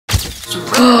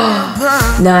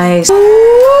Nice.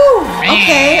 Ooh,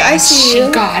 okay, I see you.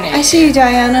 She got it. I see you,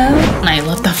 Diana. And I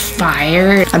love the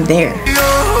fire. I'm there.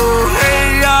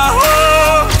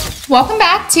 Welcome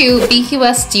back to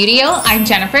BQS Studio. I'm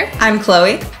Jennifer. I'm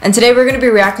Chloe. And today we're going to be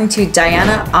reacting to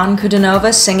Diana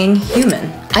Ankudinova singing Human.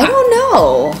 I don't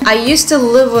know. I used to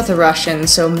live with a Russian,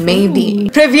 so maybe.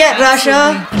 Привет,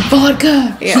 Russia!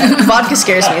 Vodka. Yeah, vodka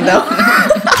scares me though.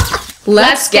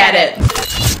 Let's get it.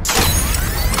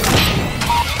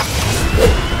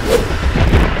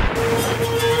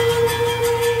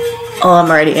 Oh, I'm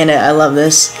already in it. I love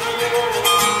this.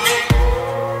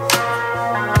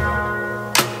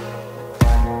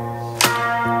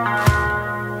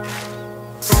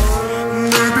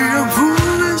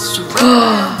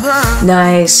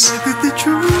 Nice.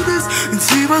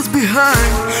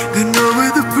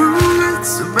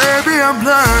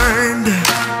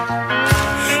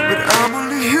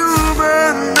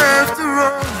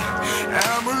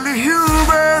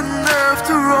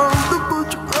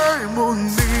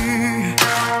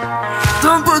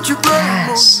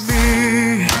 Yes.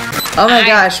 Oh my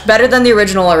gosh, better than the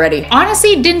original already.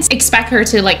 Honestly, didn't expect her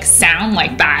to like sound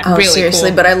like that. Oh, really seriously,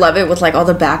 cool. But I love it with like all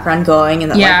the background going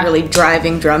and that like really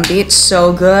driving drum beat.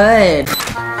 So good. Take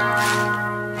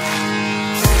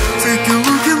a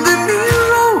look in the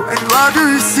mirror, and what do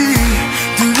you see?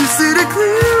 Do you see the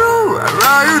clear? Or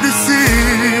are you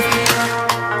deceived?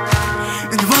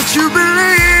 And what you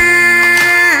believe?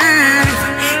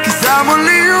 'Cause I'm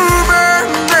only human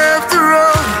after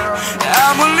all.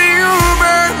 I'm only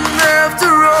human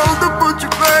after all. Don't put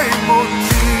your blame on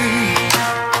me.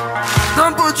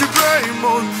 Don't put your blame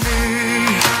on me.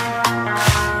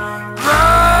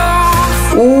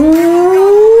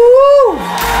 Ooh.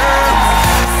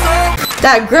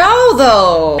 That growl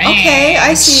though. Okay,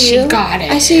 I see you. She got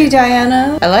it. I see you,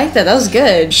 Diana. I like that. That was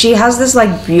good. She has this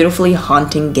like beautifully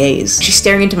haunting gaze. She's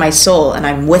staring into my soul and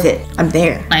I'm with it. I'm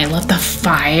there. I love the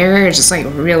fire. It's just like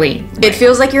really. It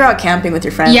feels like you're out camping with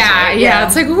your friends. Yeah, right? yeah.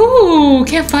 It's like, ooh,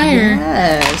 campfire.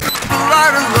 Yes.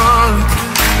 Right or wrong.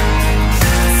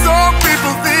 Some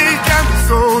people think I'm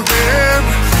so damn.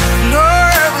 No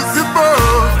heavens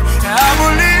above. I'm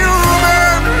only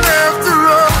human after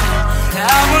all.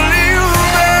 I'm only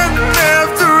human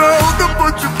after all. Don't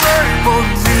put your blame on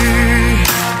me.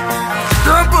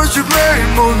 Don't put your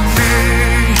blame on me.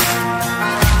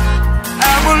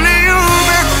 I'm only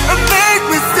human. I make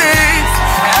mistakes.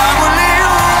 I'm only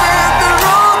human. The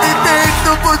wrong things.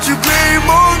 Don't put your blame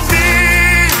on me.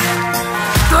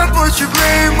 Don't put your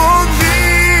blame on me.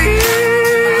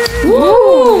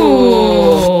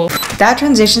 Ooh. That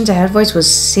transition to head voice was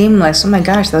seamless. Oh my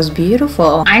gosh, that was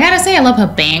beautiful. I gotta say, I love her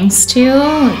bangs too.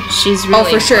 She's really. Oh,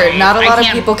 for sure. great. Not a lot of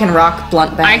can't- people can rock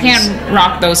blunt bangs. I can't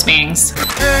rock those bangs.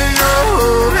 Hey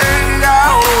yo, hey yo.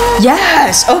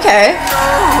 Yes. Okay.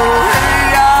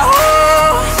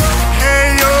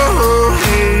 Hey yo,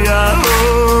 hey yo.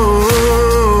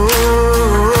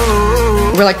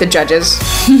 We're like the judges.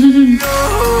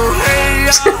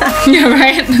 Yeah,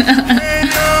 right.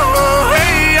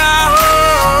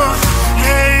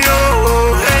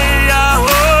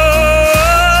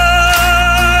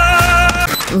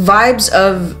 Vibes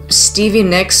of Stevie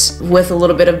Nicks with a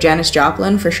little bit of Janis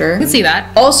Joplin for sure. I can see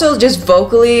that. Also, just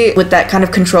vocally with that kind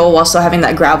of control while still having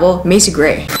that gravel, Macy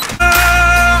Gray.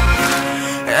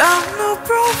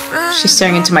 She's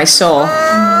staring into my soul.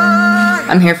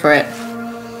 I'm here for it.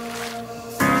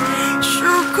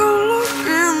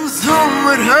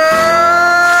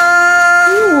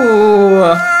 Ooh.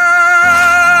 Wow.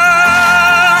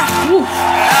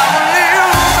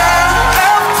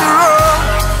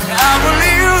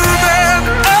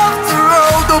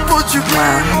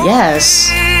 Yes.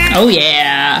 Oh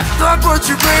yeah. Don't put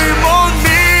your blame on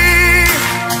me.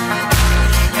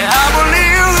 I'm only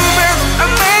human. I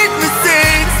make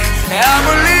mistakes. I'm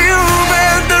only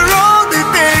human. The wrong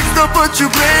things. Don't put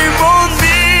your blame on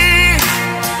me.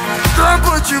 Don't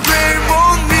put your blame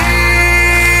on me.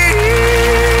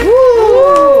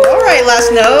 Woo. All right,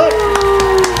 last note.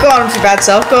 Go on with your bad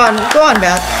self. Go on,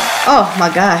 bad. Oh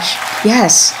my gosh.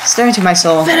 Yes. Staring into my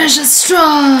soul. Finish it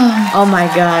strong. Oh my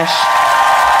gosh.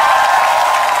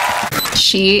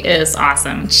 She is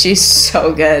awesome. She's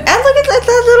so good. And look at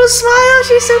that little smile.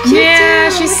 She's so cute Yeah,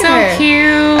 too. she's Look so at her.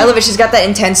 cute. I love it. She's got that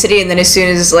intensity, and then as soon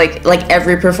as like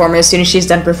every performance, as soon as she's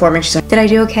done performing, she's like, "Did I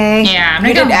do okay? Yeah, I'm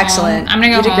you gonna did go home. excellent. I'm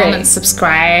gonna You go did home great." and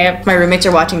subscribe. My roommates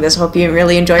are watching this. Hope you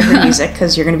really enjoy her music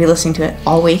because you're gonna be listening to it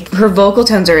all week. Her vocal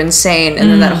tones are insane, and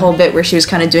then that whole bit where she was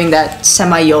kind of doing that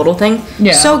semi-yodel thing.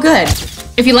 Yeah. So good.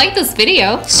 If you like this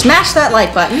video, Smash that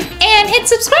like button. and hit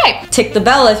subscribe. Tick the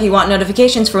bell if you want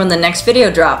notifications for when the next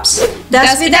video drops. До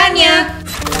свидания!